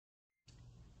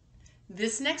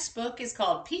This next book is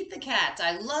called Pete the Cat.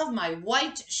 I Love My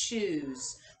White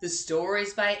Shoes. The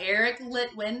story's by Eric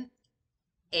Litwin,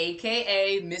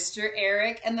 aka Mr.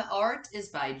 Eric, and the art is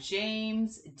by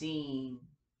James Dean.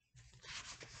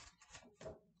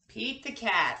 Pete the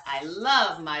Cat. I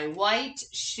love my white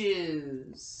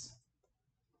shoes.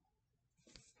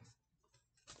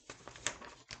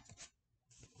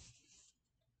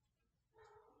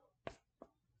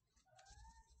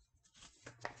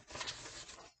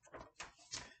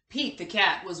 Pete the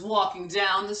Cat was walking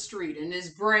down the street in his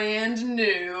brand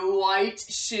new white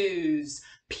shoes.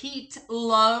 Pete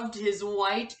loved his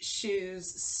white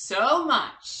shoes so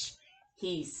much,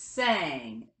 he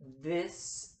sang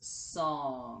this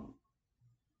song.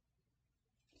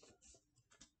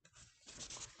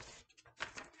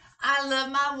 I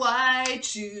love my white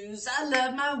shoes, I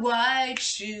love my white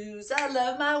shoes, I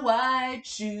love my white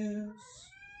shoes.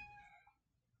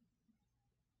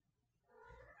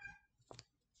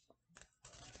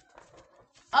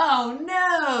 Oh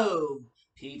no!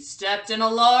 Pete stepped in a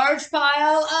large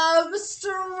pile of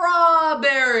strawberries.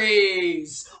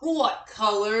 What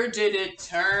color did it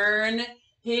turn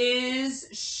his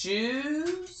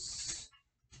shoes?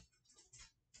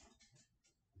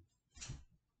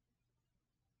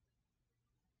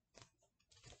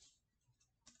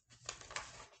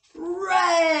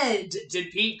 Red!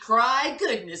 Did Pete cry?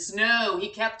 Goodness no, he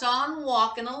kept on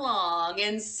walking along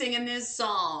and singing his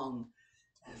song.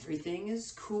 Everything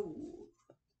is cool.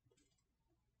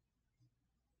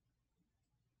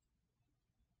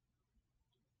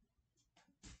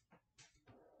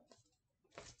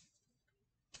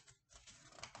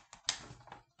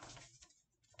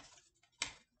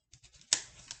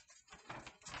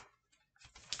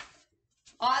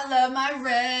 I love my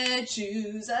red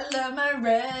shoes, I love my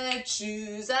red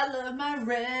shoes, I love my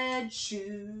red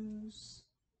shoes.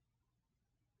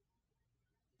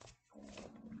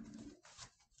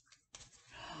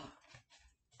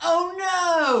 Oh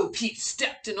no! Pete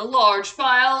stepped in a large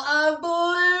pile of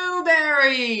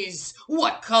blueberries.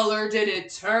 What color did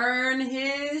it turn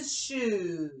his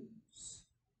shoes?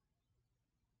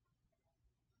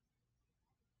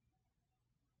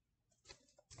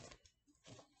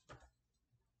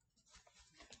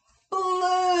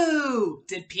 Blue!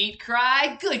 Did Pete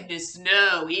cry? Goodness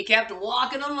no, he kept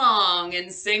walking along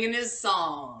and singing his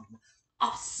song.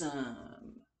 Awesome!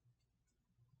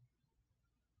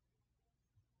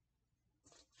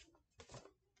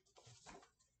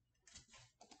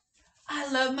 I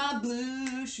love my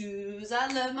blue shoes, I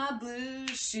love my blue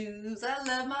shoes, I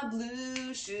love my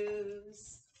blue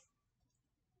shoes.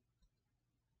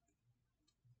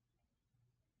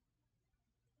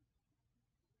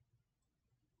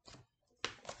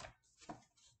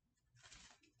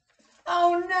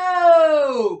 Oh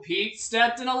no! Pete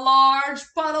stepped in a large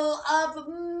puddle of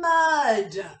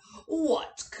mud.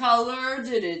 What color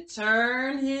did it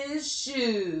turn his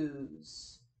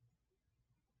shoes?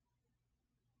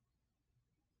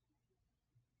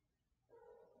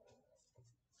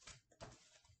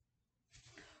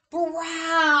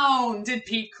 Brown! Did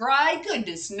Pete cry?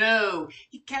 Goodness no!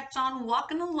 He kept on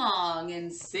walking along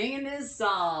and singing his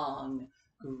song.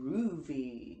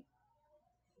 Groovy.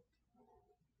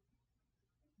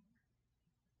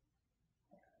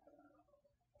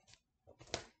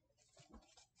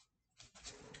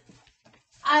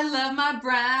 I love my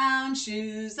brown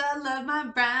shoes, I love my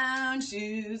brown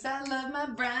shoes, I love my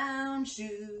brown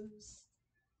shoes.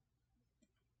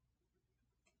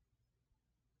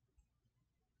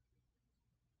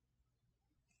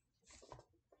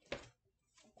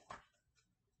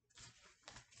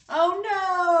 Oh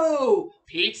no!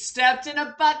 Pete stepped in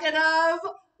a bucket of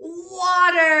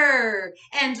water,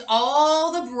 and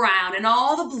all the brown and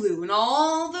all the blue and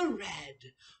all the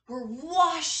red were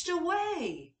washed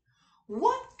away.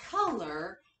 What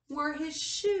color were his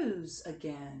shoes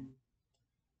again?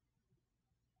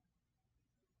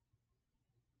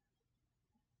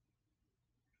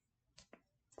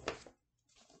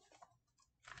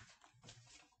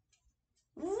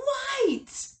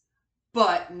 White!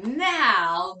 But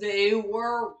now they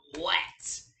were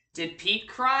wet. Did Pete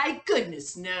cry?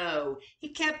 Goodness no. He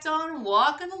kept on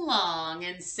walking along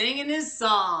and singing his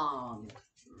song.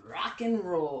 Rock and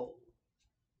roll.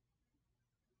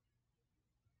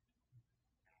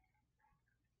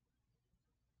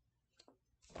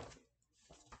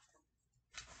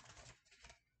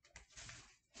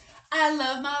 I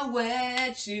love my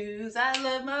wet shoes. I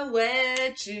love my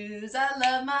wet shoes. I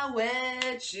love my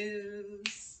wet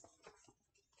shoes.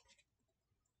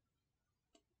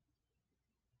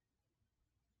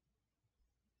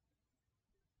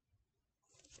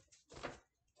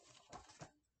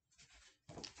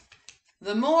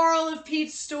 The moral of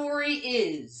Pete's story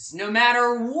is, no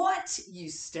matter what you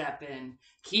step in,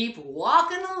 keep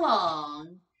walking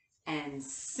along and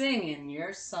singing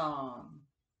your song.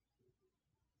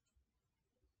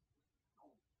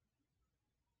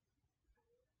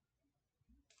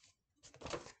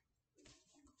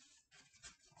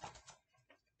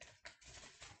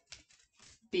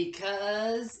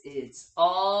 Because it's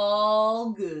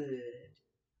all good.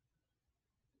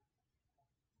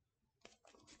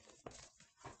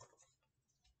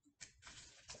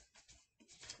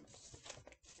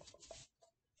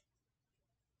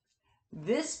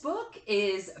 This book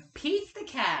is Pete the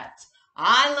Cat.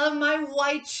 I Love My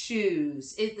White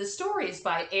Shoes. The story is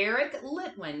by Eric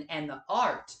Litwin and the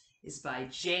art is by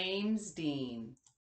James Dean.